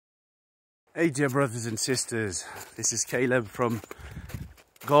Hey dear brothers and sisters, this is Caleb from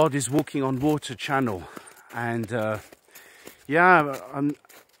God is Walking on Water channel, and yeah,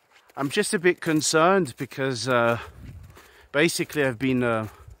 I'm just a bit concerned because basically I've been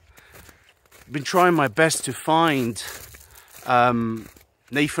trying my best to find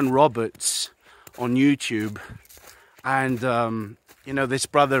Nathan Roberts on YouTube, and you know, this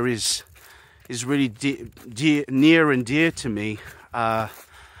brother is really near and dear to me.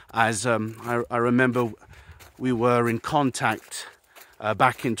 As I remember we were in contact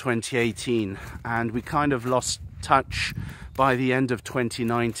back in 2018, and we kind of lost touch by the end of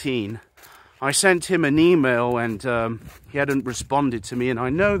 2019. I sent him an email and he hadn't responded to me, and I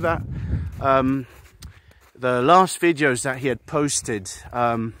know that the last videos that he had posted,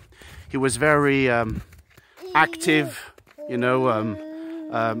 he was very active, you know.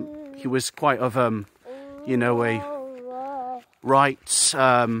 He was quite of you know, a rights,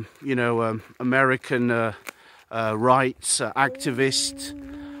 you know, American rights activist,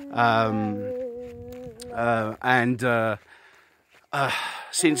 and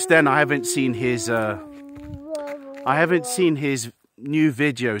since then I haven't seen his new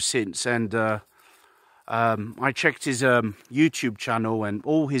video since, and I checked his YouTube channel, and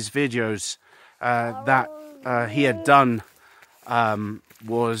all his videos that he had done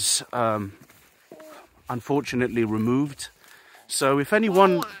was unfortunately removed. So if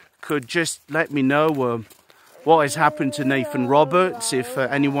anyone could just let me know what has happened to Nathan Roberts, if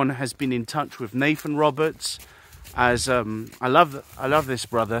anyone has been in touch with Nathan Roberts, as I love this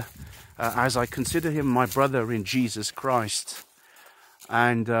brother, as I consider him my brother in Jesus Christ.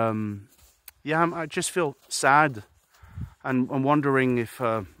 And yeah, I just feel sad, and I'm wondering if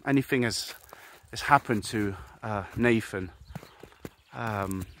anything has happened to Nathan.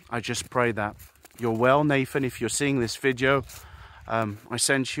 I just pray that you're well, Nathan. If you're seeing this video, I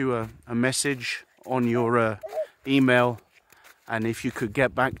sent you a message on your email, and if you could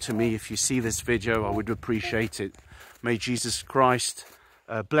get back to me if you see this video, I would appreciate it. May Jesus Christ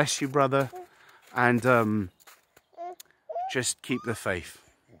bless you, brother, and just keep the faith.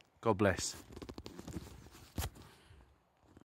 God bless.